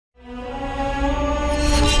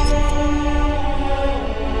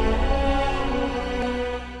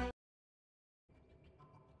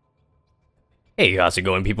Hey, how's it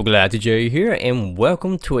going, people? GalacticJerry here, and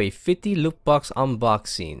welcome to a 50 loot box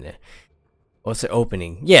unboxing. What's the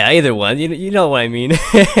opening? Yeah, either one. You know what I mean.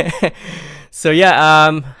 So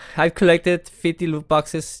yeah, I've collected 50 loot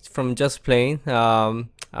boxes from just playing. I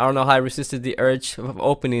don't know how I resisted the urge of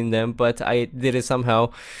opening them, but I did it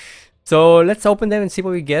somehow. So let's open them and see what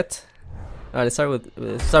we get. Let's start with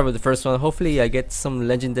the first one. Hopefully, I get some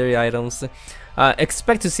legendary items.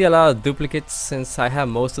 Expect to see a lot of duplicates since I have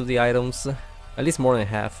most of the items. At least more than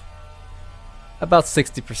half. About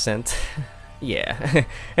 60%. Yeah.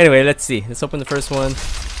 Anyway, let's see. Let's open the first one.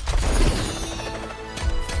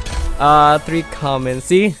 3 comments.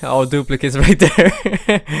 See? Oh, duplicates right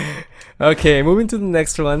there. Okay, moving to the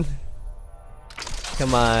next one.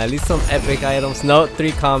 Come on, at least some epic items. No,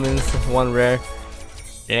 3 commons, 1 rare.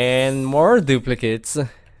 And more duplicates.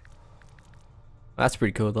 That's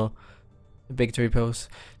pretty cool though. Victory pose.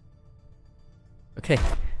 Okay.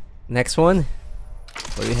 Next one.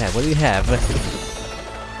 What do we have? What do we have?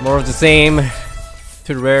 More of the same.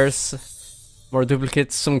 2 rares. More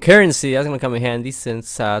duplicates. Some currency. That's gonna come in handy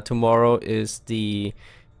since tomorrow is the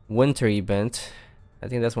winter event. I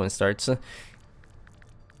think that's when it starts.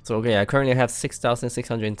 So okay, I currently have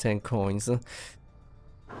 6,610 coins.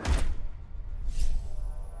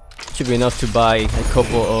 Should be enough to buy a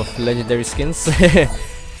couple of legendary skins.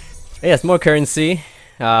 Yes, more currency.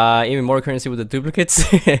 Even more currency with the duplicates.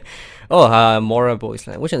 Oh, Mora Boys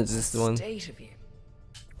Land. Which one is this one?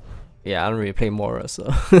 Yeah, I don't really play Mora,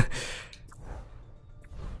 so.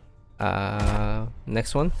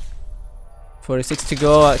 Next one. 46 to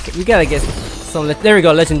go. We gotta get some. There we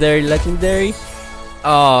go. Legendary.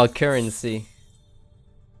 Oh, currency.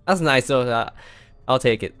 That's nice though. I'll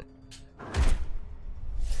take it.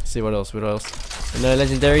 Let's see what else. Another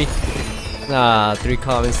legendary. 3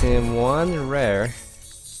 commons and 1 rare.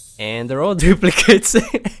 And they're all duplicates.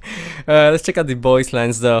 Let's check out the boys'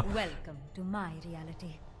 lands though. Welcome to my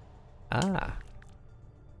reality. Ah.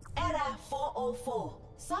 Error 404.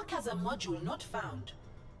 Sarcasm module not found.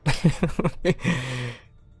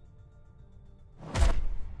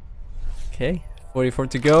 Okay, 44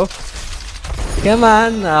 to go. Come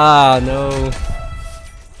on. Ah, no.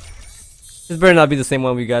 This better not be the same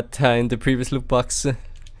one we got in the previous loot box.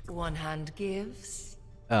 One hand gives.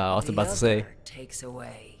 I was about to say. Takes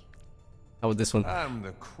away. How about this one? I'm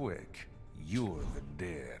the quick, you're the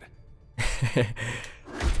dead.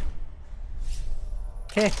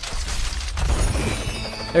 Okay.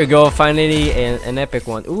 There we go, finally an epic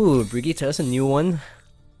one. Ooh, Brigitte, that's a new one.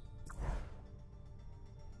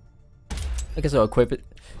 I guess I'll equip it.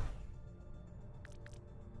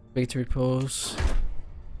 Victory pose.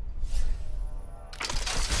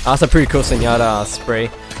 That's a pretty cool Senora spray.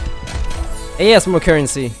 Hey, yeah, some more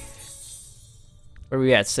currency. Where are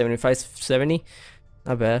we at? 75, 70?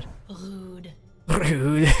 Not bad. Rude.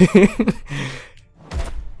 Rude.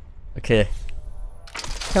 Okay.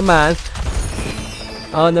 Come on.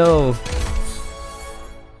 Oh no.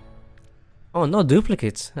 Oh, no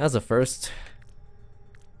duplicates. That's the first.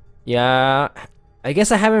 Yeah. I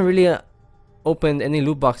guess I haven't really opened any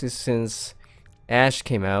loot boxes since Ash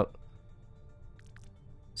came out.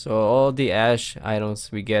 So all the Ash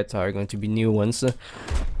items we get are going to be new ones.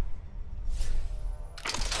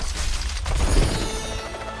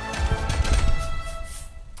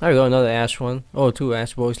 There we go, another Ash one. Oh, 2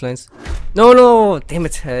 Ash boys lines. No! Damn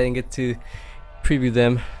it, I didn't get to preview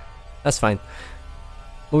them. That's fine.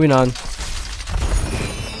 Moving on.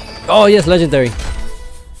 Oh yes, legendary.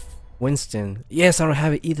 Winston. Yes, I don't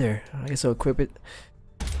have it either. I guess I'll equip it.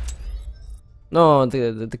 No,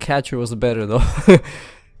 the catcher was better though.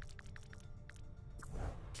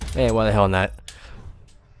 Hey, why the hell not?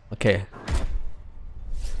 Okay.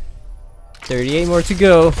 38 more to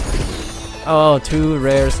go. Oh, 2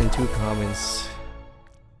 rares and 2 commons.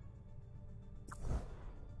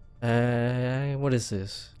 What is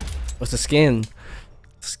this? What's the skin?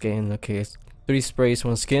 Skin, okay. 3 sprays,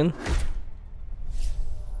 1 skin.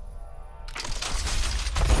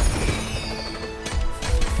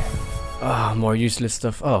 Ah, more useless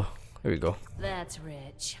stuff. Oh, here we go. That's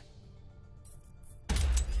rich.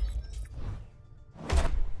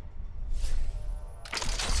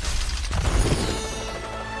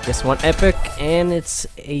 Just 1 epic, and it's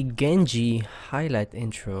a Genji highlight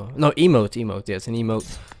intro. No, emote. Yes, an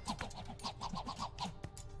emote.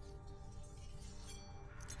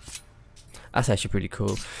 That's actually pretty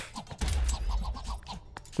cool.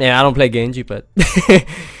 Yeah, I don't play Genji, but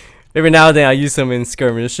every now and then I use them in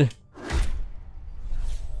skirmish.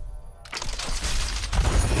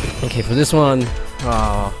 Okay, for this one,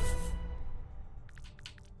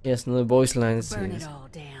 yes, another voice line. Burn it all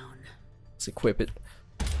down. Let's equip it.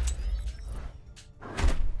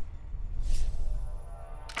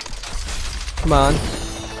 Come on.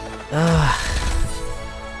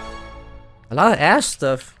 A lot of Ash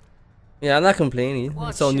stuff. Yeah, I'm not complaining.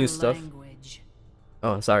 It's all new stuff. Language.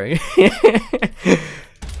 Oh, sorry.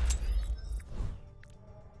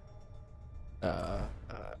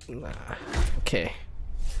 Nah. Okay.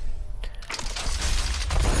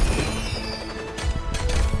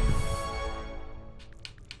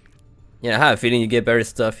 Yeah, I have a feeling you get better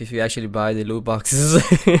stuff if you actually buy the loot boxes.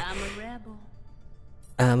 I'm a rebel.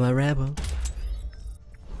 I'm a rebel.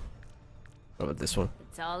 What about this one?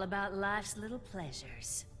 It's all about life's little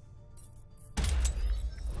pleasures.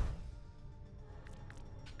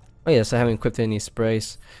 Oh yes, I haven't equipped any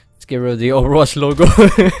sprays. Let's get rid of the Overwatch logo.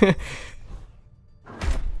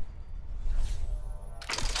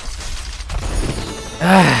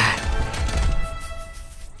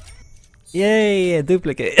 Yay, a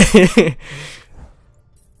duplicate.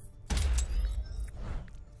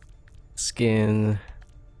 Skin.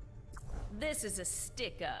 This is a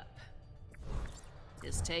stick up.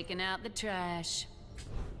 Just taking out the trash.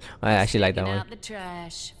 I actually like that Taking one. out the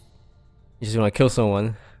trash. You just want to kill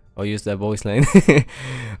someone or use that voice line.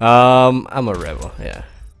 I'm a rebel, yeah.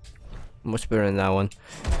 Much better than that one.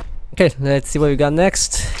 Okay, let's see what we got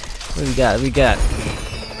next. What we got?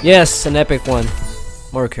 Yes, an epic one.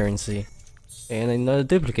 More currency. And another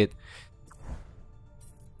duplicate.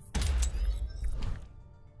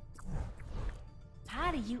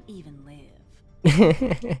 How do you even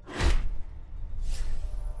live?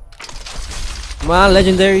 Come on,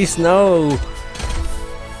 legendaries, no!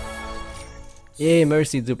 Yay,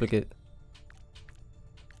 mercy duplicate.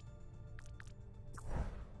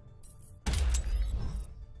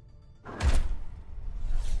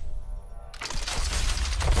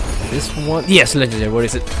 This one, yes, legendary. What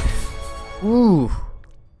is it? Ooh,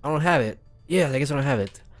 I don't have it. Yeah, I guess I don't have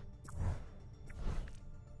it.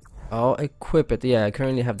 I'll equip it. Yeah, I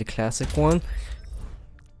currently have the classic one.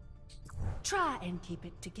 Try and keep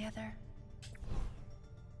it together.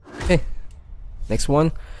 Okay, next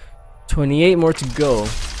one. 28 more to go.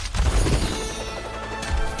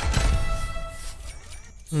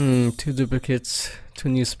 2 duplicates, 2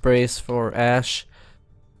 new sprays for Ash.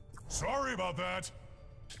 Sorry about that.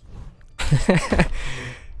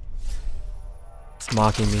 It's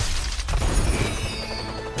mocking me.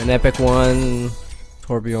 An epic one,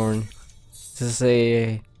 Torbjorn. This is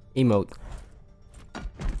a emote.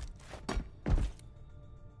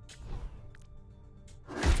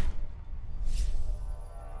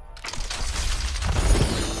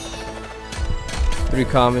 Three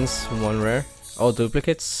commons, 1 rare. All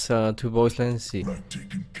duplicates, 2 voice lines. See. Like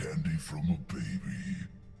taking candy from a baby.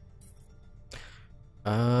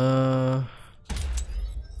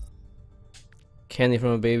 Candy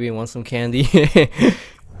from a baby. Want some candy?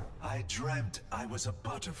 I dreamt I was a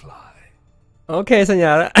butterfly. Okay,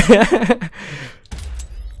 señora.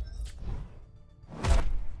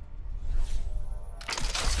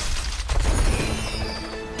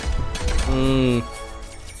 Hmm.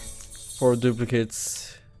 4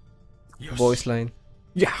 duplicates. Yes. Voice line.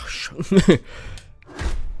 Yeah.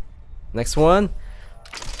 Next one.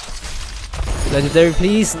 Legendary,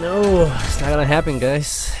 please. No, it's not gonna happen,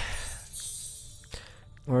 guys.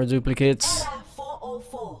 More duplicates. Error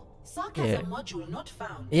 404. Sarcasm Yeah. module not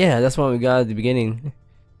found. Yeah, that's what we got at the beginning.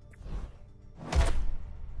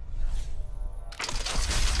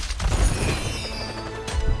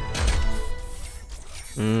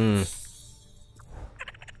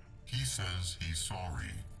 He says he's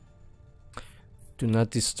sorry. Do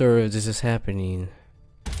not disturb, this is happening.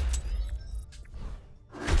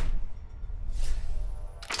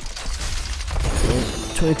 So,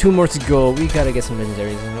 22 more to go. We gotta get some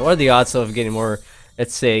legendaries. What are the odds of getting more?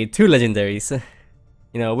 Let's say 2 legendaries.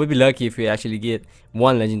 You know, we'd be lucky if we actually get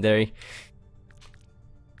 1 legendary.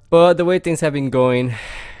 But the way things have been going,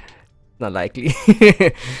 not likely.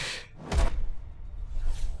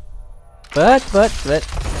 but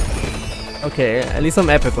okay, at least some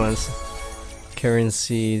epic ones.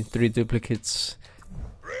 Currency, 3 duplicates.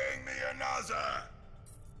 Bring me another.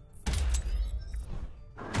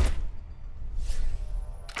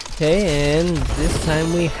 Okay, and this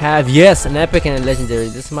time we have, yes, an epic and a legendary.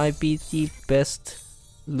 This might be the best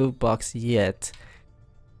loot box yet.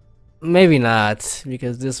 Maybe not,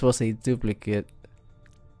 because this was a duplicate.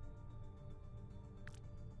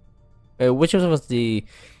 Which one was the...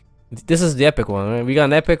 This is the epic one, right? We got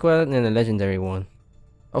an epic one and a legendary one.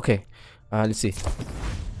 Okay, let's see.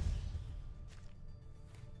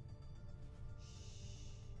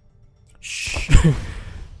 Shh.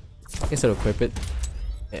 Guess I'll equip it.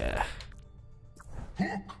 Yeah. Hook,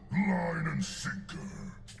 line, and sinker.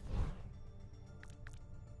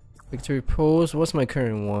 Victory pose. What's my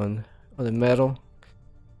current one? on the metal.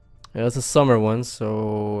 Yeah, it's a summer one,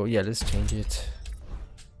 so yeah, let's change it.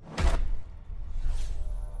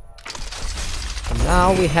 And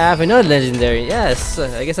now we have another legendary. Yes,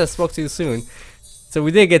 I guess I spoke too soon. So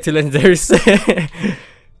we did get two legendaries.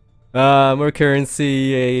 More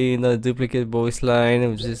currency, another duplicate voice line,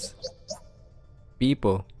 which is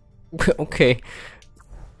people. Okay.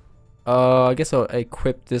 I guess I'll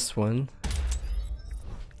equip this one.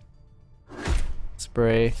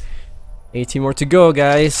 Spray. 18 more to go,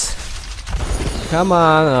 guys. Come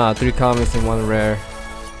on. 3 commons and 1 rare.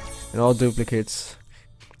 And all duplicates.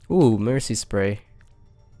 Ooh, mercy spray.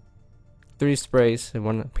 3 sprays and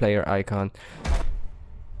 1 player icon.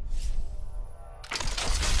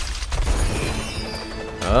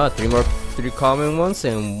 Three common ones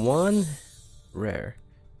and 1 rare.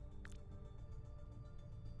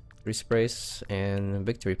 3 sprays and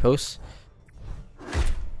victory post.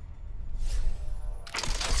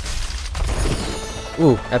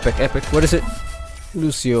 Ooh, epic, epic. What is it?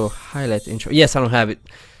 Lucio highlight intro. Yes, I don't have it.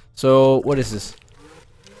 So what is this?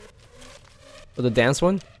 Oh, the dance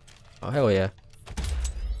one? Oh hell yeah.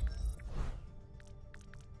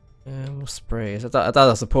 Sprays. I thought that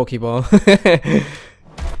was a Pokeball.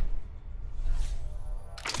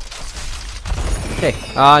 Okay,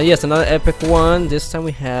 yes, another epic one. This time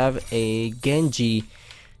we have a Genji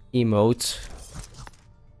emote.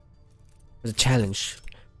 It's a challenge.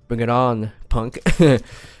 Bring it on, punk.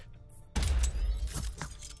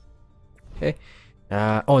 Okay.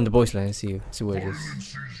 Oh, and the voice line. See what it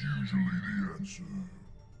is.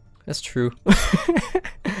 That's true.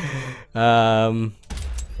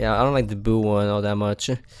 Yeah, I don't like the boo one all that much.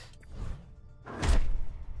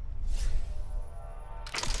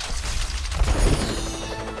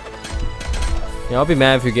 Yeah, I'll be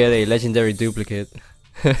mad if you get a legendary duplicate.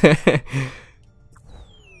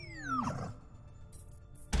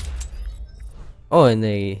 Oh, and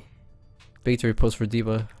a victory post for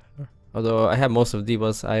d.va. Although I have most of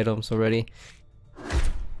d.va's items already.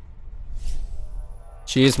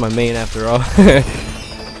 She is my main after all.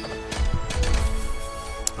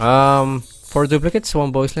 4 duplicates,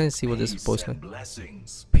 1 voice line. Let's see what this voice line.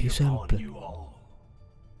 Peace and blessings.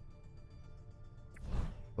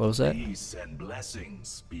 What was that? Peace and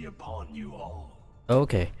blessings be upon you all.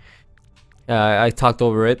 Okay. I talked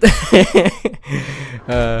over it.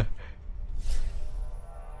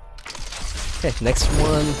 Okay, next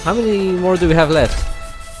one. How many more do we have left?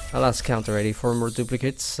 I lost count already. 4 more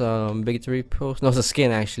duplicates. Victory post. No, it's a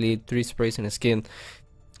skin actually. 3 sprays and a skin.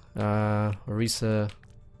 Orisa.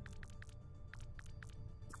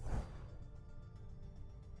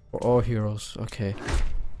 For all heroes. Okay.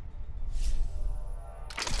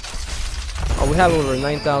 Oh, we have over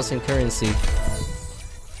 9,000 currency.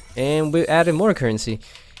 And we added more currency.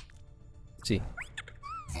 Let's see.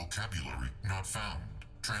 Vocabulary not found.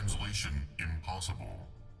 Translation impossible.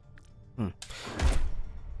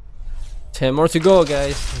 10 more to go,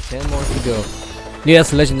 guys. 10 more to go.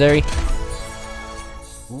 Yes, legendary.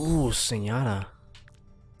 Ooh, Senora.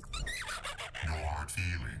 No hard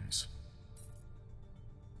feelings.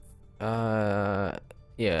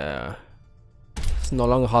 Yeah. It's no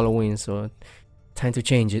longer Halloween, so time to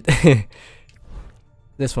change it.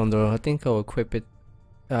 This one though, I think I'll equip it.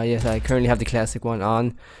 Yes, I currently have the classic one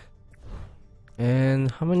on. And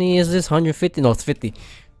how many is this? 150? No, it's 50.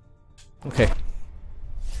 Okay.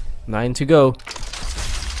 9 to go.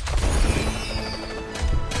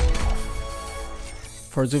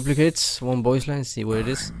 4 duplicates, 1 voice line. See what it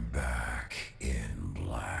is. Back in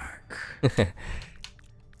black.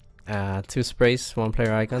 2 sprays, 1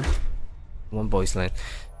 player icon, 1 voice line.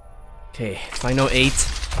 Okay, final 8.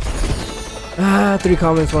 3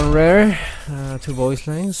 comments, 1 rare, 2 voice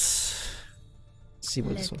lines. Let's see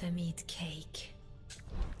what this one. Let them eat cake.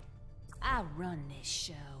 I run this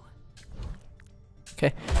show.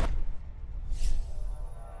 Okay.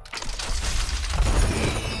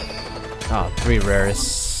 3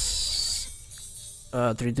 rares.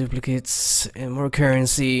 3 duplicates and more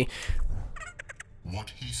currency. What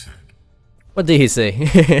he said. What did he say?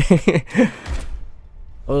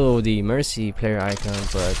 Oh, the mercy player icon,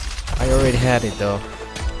 but I already had it though.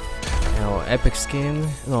 Now epic skin.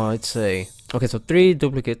 No, it's a okay. So 3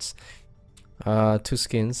 duplicates, 2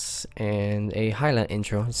 skins, and a highlight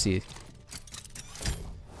intro. Let's see.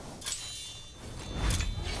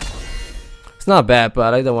 It's not bad,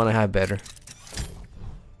 but I don't want to have better.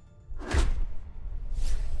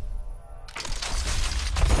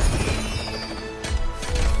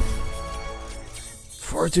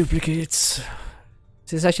 Four duplicates.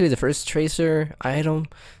 This is actually the first tracer item.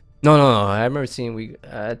 No. I remember seeing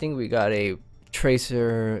I think we got a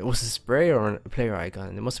Tracer. It was a spray or a player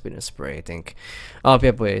icon? It must have been a spray, I think. Oh,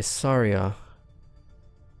 yeah, boy, Saria.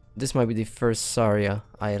 This might be the first Saria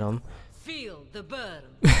item. Feel the burn.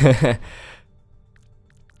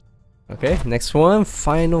 Okay, next one,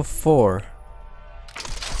 final 4.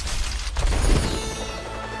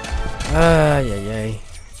 Ay.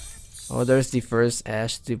 Oh, there's the first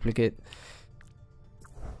Ash duplicate.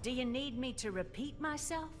 Do you need me to repeat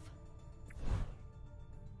myself?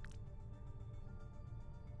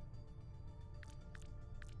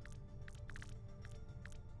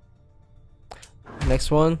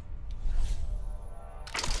 Next one.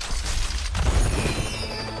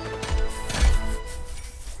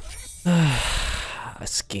 A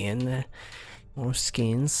skin. More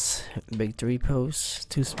skins. Victory pose.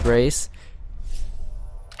 2 sprays.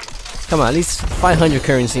 Come on, at least 500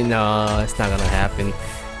 currency. No, it's not gonna happen.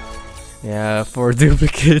 Yeah, 4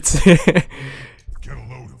 duplicates. Get a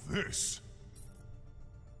load of this.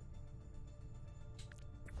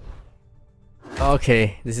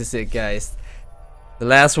 Okay, this is it, guys. The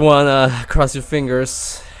last one, cross your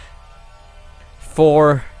fingers.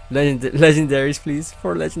 4 legendaries, please.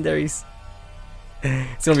 4 legendaries.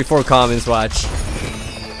 It's gonna be 4 commons, watch.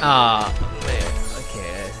 Ah, man.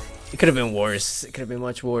 Okay. It could have been worse. It could have been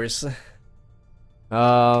much worse.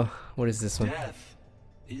 What is this one? Death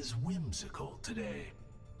is whimsical today.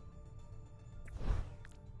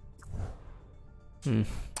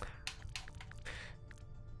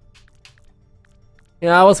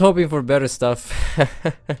 Yeah, I was hoping for better stuff.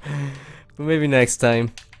 But maybe next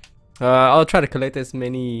time. I'll try to collect as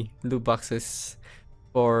many loot boxes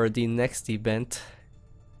for the next event.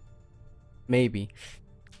 Maybe.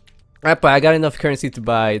 Right, but I got enough currency to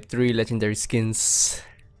buy 3 legendary skins.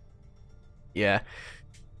 Yeah.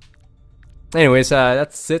 Anyways,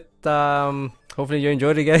 that's it. Hopefully you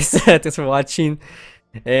enjoyed it, guys. Thanks for watching.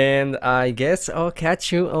 And I guess I'll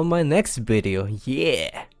catch you on my next video.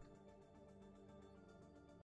 Yeah.